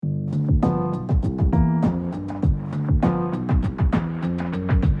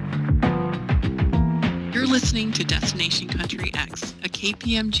listening to Destination Country X, a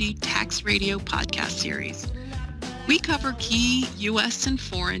KPMG tax radio podcast series. We cover key U.S. and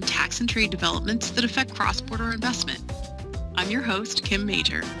foreign tax and trade developments that affect cross-border investment. I'm your host, Kim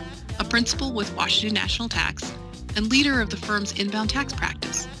Major, a principal with Washington National Tax and leader of the firm's inbound tax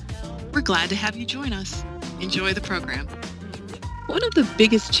practice. We're glad to have you join us. Enjoy the program. One of the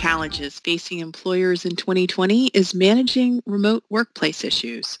biggest challenges facing employers in 2020 is managing remote workplace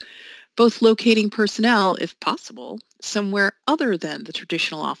issues, both locating personnel, if possible, somewhere other than the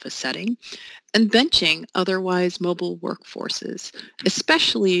traditional office setting, and benching otherwise mobile workforces,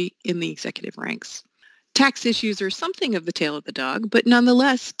 especially in the executive ranks. Tax issues are something of the tail of the dog, but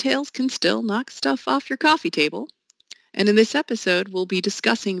nonetheless, tails can still knock stuff off your coffee table. And in this episode, we'll be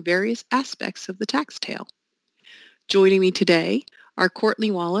discussing various aspects of the tax tail. Joining me today are Courtney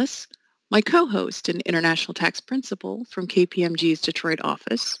Wallace, my co-host and international tax principal from KPMG's Detroit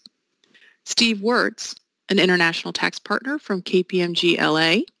office, Steve Wertz, an international tax partner from KPMG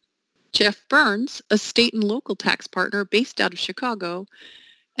LA, Jeff Burns, a state and local tax partner based out of Chicago,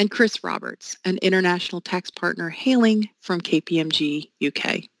 and Chris Roberts, an international tax partner hailing from KPMG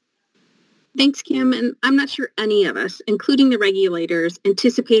UK. Thanks, Kim. And I'm not sure any of us, including the regulators,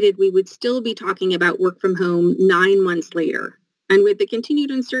 anticipated we would still be talking about work from home 9 months later. And with the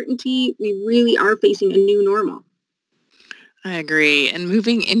continued uncertainty, we really are facing a new normal. I agree. And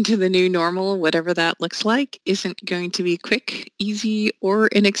moving into the new normal, whatever that looks like, isn't going to be quick, easy, or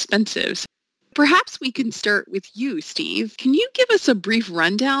inexpensive. Perhaps we can start with you, Steve. Can you give us a brief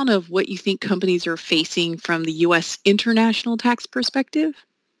rundown of what you think companies are facing from the U.S. international tax perspective?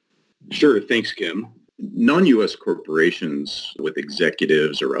 Sure. Thanks, Kim. Non-U.S. corporations with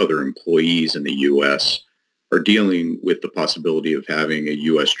executives or other employees in the U.S. are dealing with the possibility of having a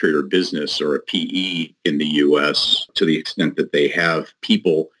U.S. trade or business or a PE in the U.S. to the extent that they have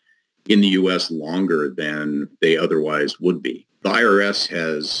people in the U.S. longer than they otherwise would be. The IRS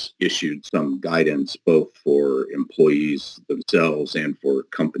has issued some guidance both for employees themselves and for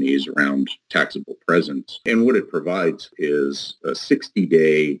companies around taxable presence. And what it provides is a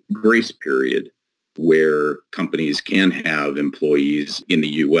 60-day grace period where companies can have employees in the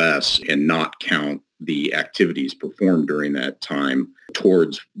U.S. and not count the activities performed during that time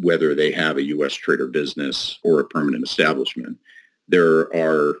towards whether they have a U.S. trade or business or a permanent establishment. There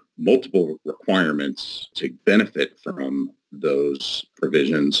are multiple requirements to benefit from those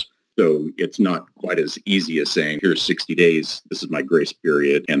provisions. So it's not quite as easy as saying, here's 60 days, this is my grace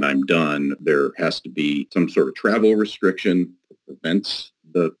period, and I'm done. There has to be some sort of travel restriction that prevents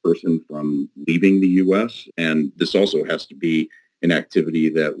the person from leaving the U.S. And this also has to be an activity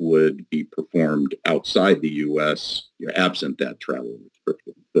that would be performed outside the U.S. absent that travel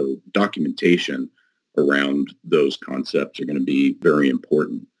restriction. So documentation around those concepts are going to be very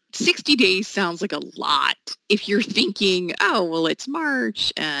important. 60 days sounds like a lot. If you're thinking, oh, well, it's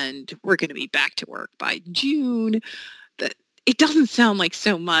March and we're going to be back to work by June, it doesn't sound like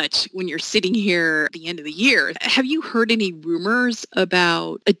so much when you're sitting here at the end of the year. Have you heard any rumors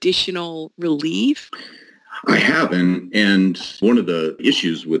about additional relief? I haven't. And one of the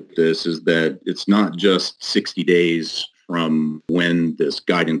issues with this is that it's not just 60 days from when this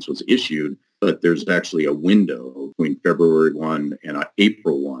guidance was issued, but there's actually a window between February 1 and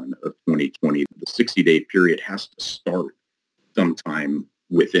April 1 of 2020. The 60-day period has to start sometime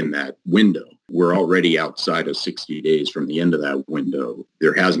within that window. We're already outside of 60 days from the end of that window.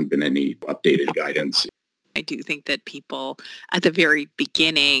 There hasn't been any updated guidance. I do think that people at the very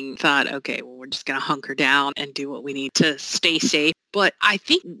beginning thought, okay, well, we're just going to hunker down and do what we need to stay safe. But I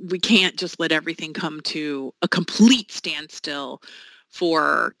think we can't just let everything come to a complete standstill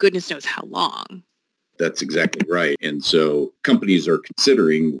for goodness knows how long. That's exactly right. And so companies are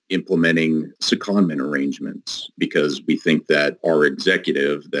considering implementing secondment arrangements because we think that our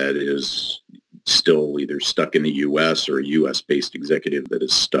executive that is still either stuck in the U.S. or a U.S.-based executive that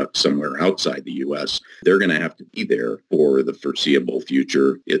is stuck somewhere outside the U.S., they're going to have to be there for the foreseeable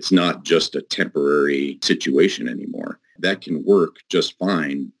future. It's not just a temporary situation anymore. That can work just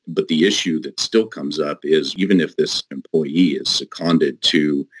fine. But the issue that still comes up is even if this employee is seconded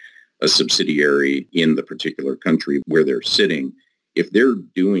to a subsidiary in the particular country where they're sitting, if they're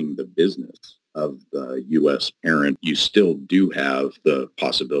doing the business of the U.S. parent, you still do have the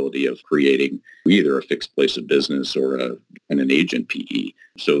possibility of creating either a fixed place of business or an agent PE.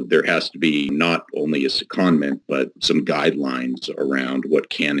 So there has to be not only a secondment, but some guidelines around what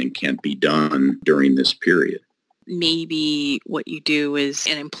can and can't be done during this period. Maybe what you do is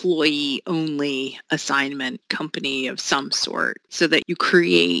an employee-only assignment company of some sort so that you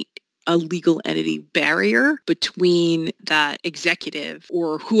create a legal entity barrier between that executive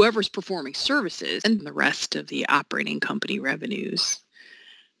or whoever's performing services and the rest of the operating company revenues.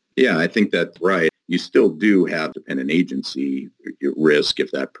 Yeah, I think that's right. You still do have dependent agency risk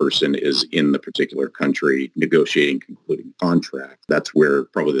if that person is in the particular country negotiating, concluding contract. That's where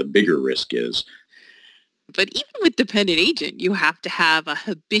probably the bigger risk is. But even with dependent agent, you have to have a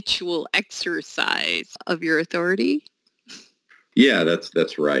habitual exercise of your authority. Yeah,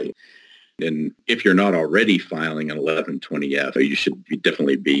 that's right. And if you're not already filing an 1120-F, you should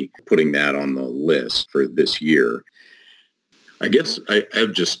definitely be putting that on the list for this year. I guess I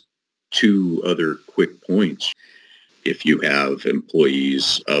have just two other quick points. If you have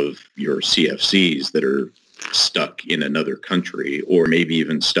employees of your CFCs that are stuck in another country or maybe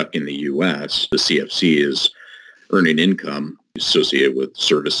even stuck in the U.S., the CFC is earning income associated with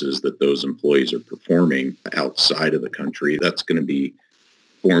services that those employees are performing outside of the country. That's going to be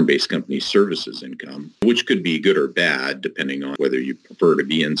foreign-based company services income, which could be good or bad depending on whether you prefer to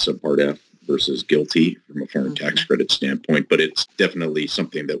be in Subpart F versus guilty from a foreign tax credit standpoint. But it's definitely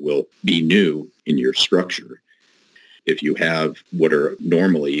something that will be new in your structure. If you have what are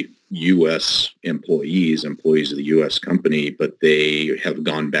normally U.S. employees of the U.S. company, but they have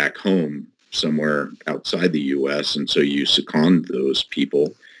gone back home somewhere outside the U.S., and so you second those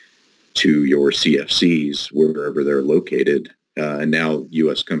people to your CFCs wherever they're located, and now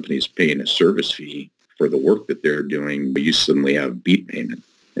U.S. companies paying a service fee for the work that they're doing, you suddenly have beat payment.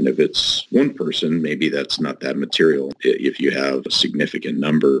 And if it's one person, maybe that's not that material. If you have a significant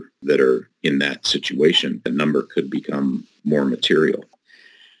number that are in that situation, the number could become more material.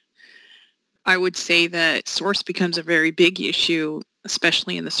 I would say that source becomes a very big issue,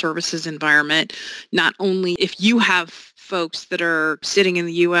 especially in the services environment. Not only if you have folks that are sitting in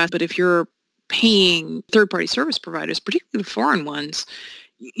the U.S., but if you're paying third-party service providers, particularly the foreign ones,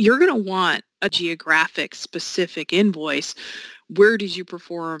 you're going to want a geographic specific invoice. Where did you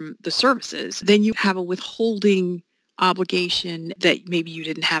perform the services? Then you have a withholding obligation that maybe you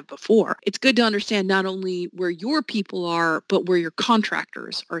didn't have before. It's good to understand not only where your people are, but where your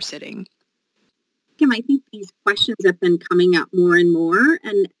contractors are sitting. Kim, I think these questions have been coming up more and more.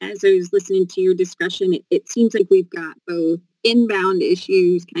 And as I was listening to your discussion, it seems like we've got both inbound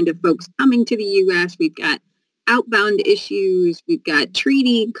issues, kind of folks coming to the U.S. We've got outbound issues. We've got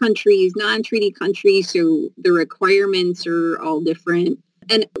treaty countries, non-treaty countries. So the requirements are all different.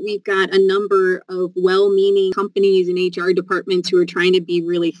 And we've got a number of well-meaning companies and HR departments who are trying to be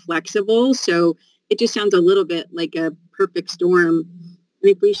really flexible. So it just sounds a little bit like a perfect storm.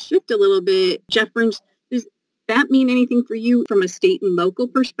 And if we shift a little bit, Jeff Burns, does that mean anything for you from a state and local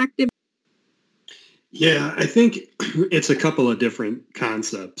perspective? Yeah, I think it's a couple of different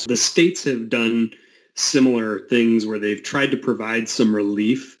concepts. The states have done similar things where they've tried to provide some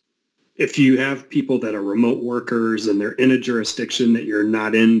relief. If you have people that are remote workers and they're in a jurisdiction that you're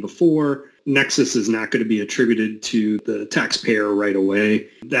not in before, Nexus is not going to be attributed to the taxpayer right away.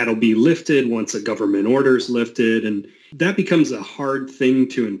 That'll be lifted once a government order is lifted. And that becomes a hard thing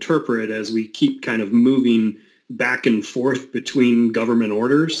to interpret as we keep kind of moving back and forth between government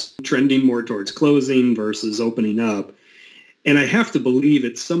orders, trending more towards closing versus opening up. And I have to believe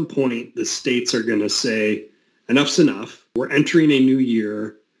at some point the states are going to say, enough's enough. We're entering a new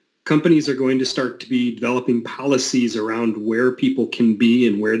year. Companies are going to start to be developing policies around where people can be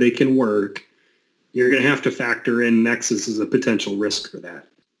and where they can work. You're going to have to factor in Nexus as a potential risk for that.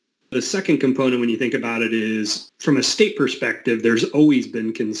 The second component when you think about it is, from a state perspective, there's always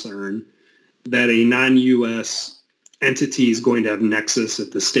been concern that a non-U.S. entity is going to have Nexus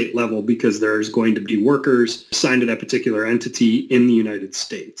at the state level because there's going to be workers assigned to that particular entity in the United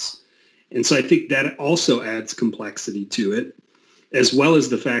States. And so I think that also adds complexity to it, as well as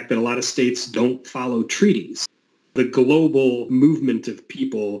the fact that a lot of states don't follow treaties. The global movement of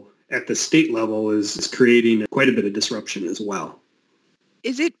people at the state level is creating quite a bit of disruption as well.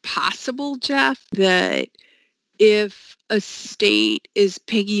 Is it possible, Jeff, that if a state is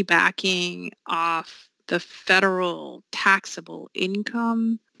piggybacking off the federal taxable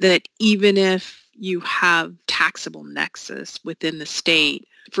income, that even if you have taxable nexus within the state,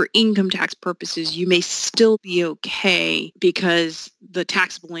 for income tax purposes, you may still be okay because the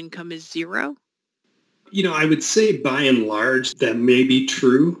taxable income is zero? You know, I would say by and large that may be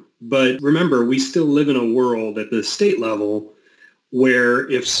true. But remember, we still live in a world at the state level where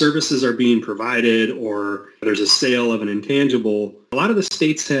if services are being provided or there's a sale of an intangible, a lot of the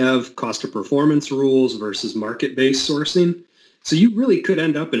states have cost of performance rules versus market-based sourcing. So you really could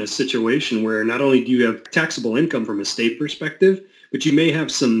end up in a situation where not only do you have taxable income from a state perspective, but you may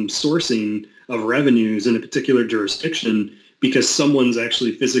have some sourcing of revenues in a particular jurisdiction because someone's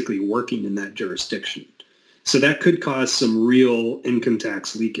actually physically working in that jurisdiction. So that could cause some real income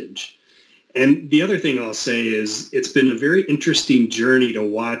tax leakage. And the other thing I'll say is it's been a very interesting journey to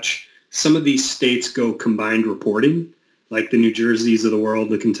watch some of these states go combined reporting, like the New Jerseys of the world,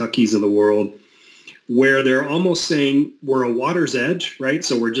 the Kentuckys of the world, where they're almost saying we're a water's edge, right?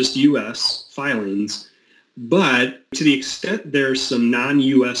 So we're just U.S. filings. But to the extent there's some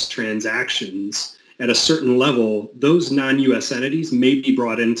non-U.S. transactions at a certain level, those non-U.S. entities may be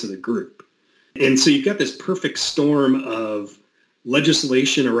brought into the group. And so you've got this perfect storm of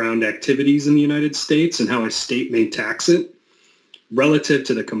legislation around activities in the United States and how a state may tax it relative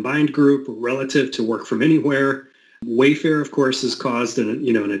to the combined group, relative to work from anywhere. Wayfair, of course, has caused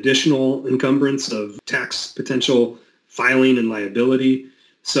an additional encumbrance of tax potential filing and liability.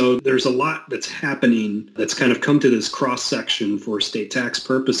 So there's a lot that's happening that's kind of come to this cross-section for state tax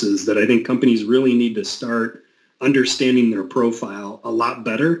purposes that I think companies really need to start understanding their profile a lot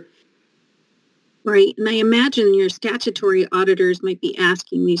better. Right. And I imagine your statutory auditors might be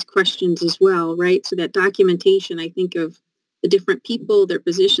asking these questions as well, right? So that documentation, I think, of the different people, their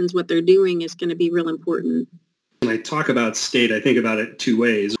positions, what they're doing is going to be real important. When I talk about state, I think about it two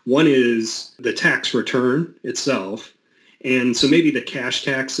ways. One is the tax return itself. And so maybe the cash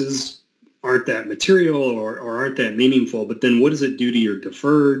taxes aren't that material or aren't that meaningful, but then what does it do to your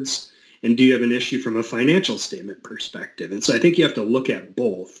deferreds? And do you have an issue from a financial statement perspective? And so I think you have to look at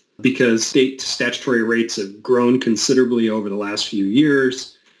both because state statutory rates have grown considerably over the last few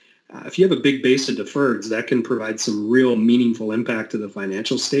years. If you have a big base of deferreds, that can provide some real meaningful impact to the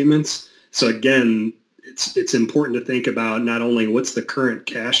financial statements. So again, it's important to think about not only what's the current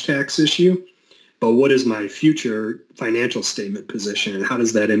cash tax issue, but what is my future financial statement position and how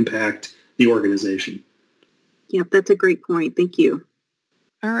does that impact the organization? Yep, that's a great point. Thank you.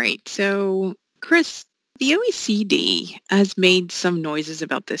 All right. So, Chris, the OECD has made some noises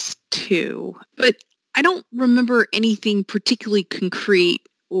about this too, but I don't remember anything particularly concrete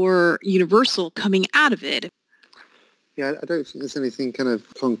or universal coming out of it. Yeah, I don't think there's anything kind of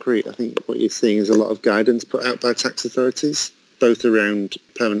concrete. I think what you're seeing is a lot of guidance put out by tax authorities, both around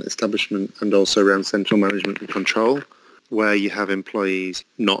permanent establishment and also around central management and control, where you have employees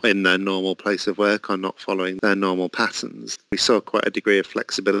not in their normal place of work or not following their normal patterns. We saw quite a degree of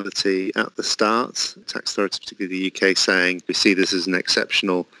flexibility at the start. Tax authorities, particularly the UK, saying we see this as an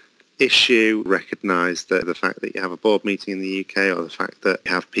exceptional issue, recognise that the fact that you have a board meeting in the UK or the fact that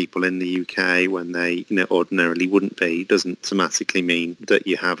you have people in the UK when they ordinarily wouldn't be doesn't automatically mean that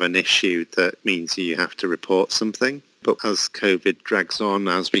you have an issue that means you have to report something. But as COVID drags on,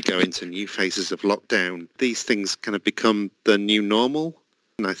 as we go into new phases of lockdown, these things kind of become the new normal.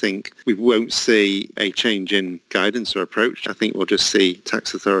 And I think we won't see a change in guidance or approach. I think we'll just see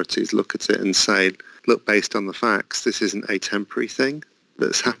tax authorities look at it and say, look, based on the facts, this isn't a temporary thing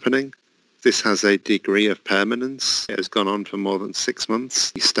that's happening. This has a degree of permanence. It has gone on for more than 6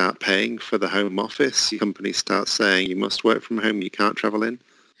 months. You start paying for the home office. Your company starts saying you must work from home, you can't travel in.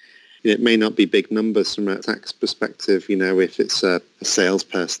 It may not be big numbers from a tax perspective, if it's a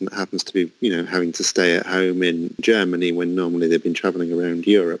salesperson that happens to be, having to stay at home in Germany when normally they've been traveling around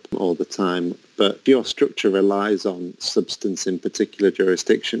Europe all the time. But if your structure relies on substance in particular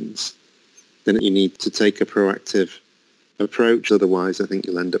jurisdictions, then you need to take a proactive approach. Otherwise, I think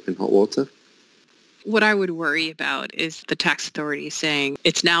you'll end up in hot water. What I would worry about is the tax authority saying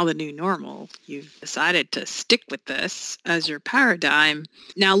it's now the new normal. You've decided to stick with this as your paradigm.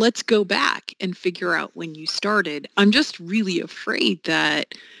 Now let's go back and figure out when you started. I'm just really afraid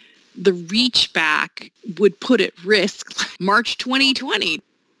that the reach back would put at risk March 2020.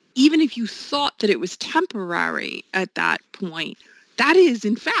 Even if you thought that it was temporary at that point, that is,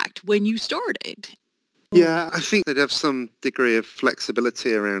 in fact, when you started. Yeah, I think they'd have some degree of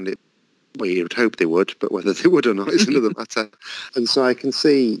flexibility around it. Well, you would hope they would, but whether they would or not is another matter. And so I can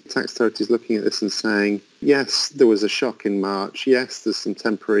see tax authorities looking at this and saying, yes, there was a shock in March. Yes, there's some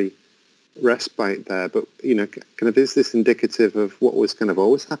temporary respite there. But, is this indicative of what was kind of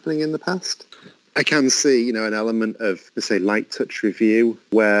always happening in the past? I can see, an element of, say, light touch review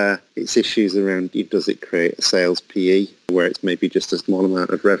where it's issues around, does it create a sales PE, where it's maybe just a small amount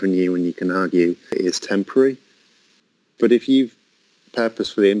of revenue and you can argue it is temporary. But if you've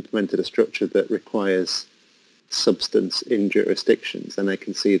purposefully implemented a structure that requires substance in jurisdictions, then I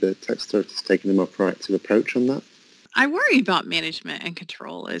can see the tax authorities taking a more proactive approach on that. I worry about management and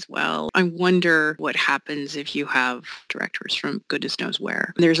control as well. I wonder what happens if you have directors from goodness knows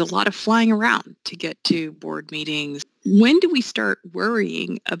where. There's a lot of flying around to get to board meetings. When do we start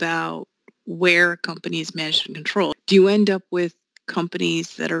worrying about where companies manage and control? Do you end up with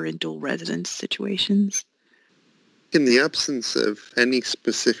companies that are in dual residence situations? In the absence of any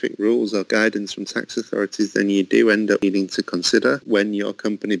specific rules or guidance from tax authorities, then you do end up needing to consider when your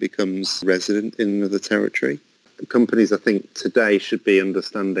company becomes resident in another territory. Companies, I think, today should be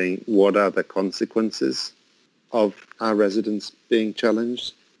understanding what are the consequences of our residents being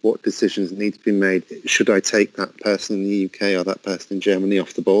challenged. What decisions need to be made? Should I take that person in the UK or that person in Germany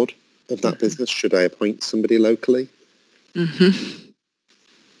off the board of that business? Should I appoint somebody locally? Mm-hmm.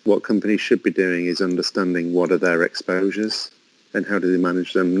 What companies should be doing is understanding what are their exposures and how do they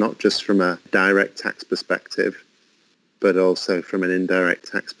manage them, not just from a direct tax perspective, but also from an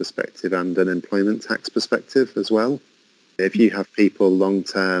indirect tax perspective and an employment tax perspective as well. If you have people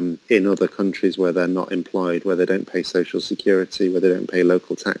long-term in other countries where they're not employed, where they don't pay social security, where they don't pay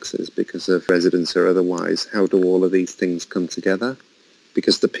local taxes because of residence or otherwise, how do all of these things come together?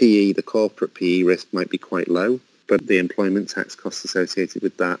 Because the PE, the corporate PE risk might be quite low, but the employment tax costs associated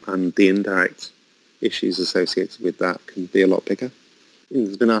with that and the indirect issues associated with that can be a lot bigger.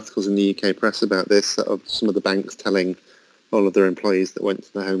 There's been articles in the UK press about this, of some of the banks telling all of their employees that went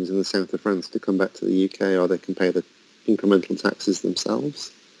to their homes in the south of France to come back to the UK, or they can pay the incremental taxes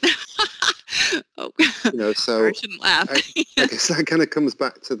themselves. So I shouldn't laugh. I guess that kind of comes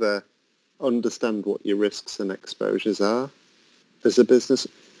back to the understand what your risks and exposures are as a business.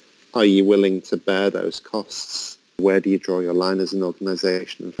 Are you willing to bear those costs? Where do you draw your line as an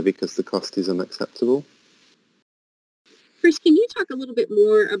organisation because the cost is unacceptable? Chris, can you talk a little bit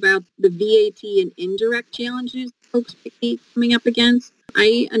more about the VAT and indirect challenges folks may be coming up against?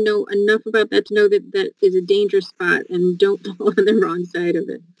 I know enough about that to know that that is a dangerous spot and don't fall on the wrong side of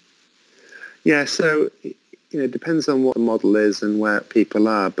it. Yeah, so it depends on what the model is and where people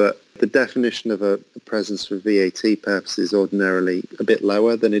are, but the definition of a presence for VAT purposes is ordinarily a bit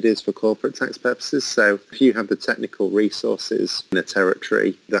lower than it is for corporate tax purposes. So if you have the technical resources in a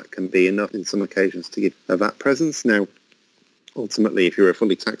territory, that can be enough in some occasions to give a VAT presence. Now, ultimately, if you're a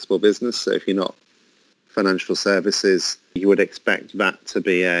fully taxable business, so if you're not financial services, you would expect that to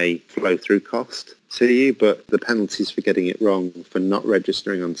be a flow-through cost to you, but the penalties for getting it wrong, for not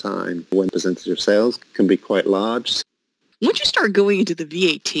registering on time, when percentage of sales can be quite large. Once you start going into the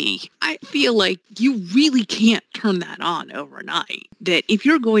VAT, I feel like you really can't turn that on overnight. That if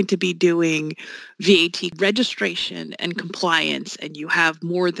you're going to be doing VAT registration and compliance and you have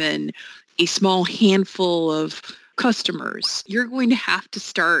more than a small handful of customers, you're going to have to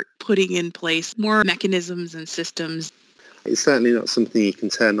start putting in place more mechanisms and systems. It's certainly not something you can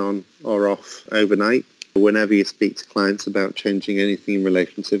turn on or off overnight. Whenever you speak to clients about changing anything in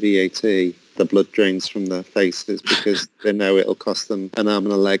relation to VAT, the blood drains from their faces because they know it'll cost them an arm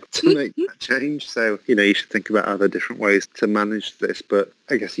and a leg to make that change. So, you should think about other different ways to manage this. But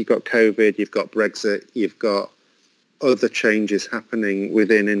I guess you've got COVID, you've got Brexit, you've got other changes happening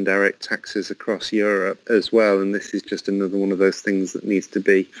within indirect taxes across Europe as well. And this is just another one of those things that needs to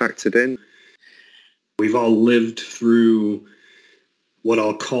be factored in. We've all lived through what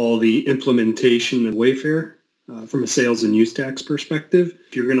I'll call the implementation of Wayfair from a sales and use tax perspective.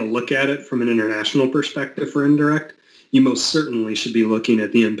 If you're going to look at it from an international perspective for indirect, you most certainly should be looking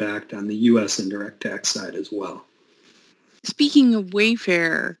at the impact on the U.S. indirect tax side as well. Speaking of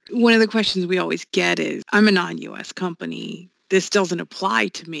Wayfair, one of the questions we always get is, I'm a non-U.S. company. This doesn't apply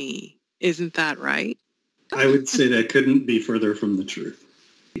to me. Isn't that right? I would say that couldn't be further from the truth.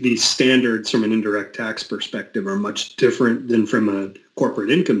 These standards from an indirect tax perspective are much different than from a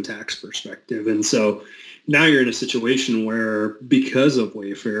corporate income tax perspective. And so now you're in a situation where because of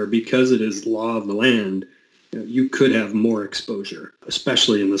Wayfair, because it is law of the land, you could have more exposure,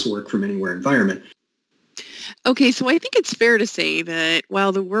 especially in this work from anywhere environment. Okay, so I think it's fair to say that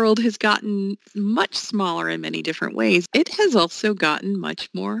while the world has gotten much smaller in many different ways, it has also gotten much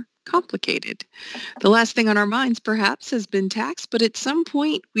more complicated. The last thing on our minds, perhaps, has been tax, but at some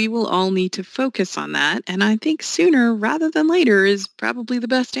point we will all need to focus on that, and I think sooner rather than later is probably the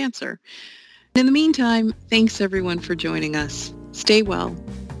best answer. In the meantime, thanks everyone for joining us. Stay well.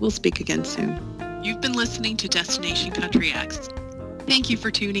 We'll speak again soon. You've been listening to Destination Country X. Thank you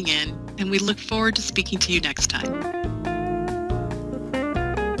for tuning in, and we look forward to speaking to you next time.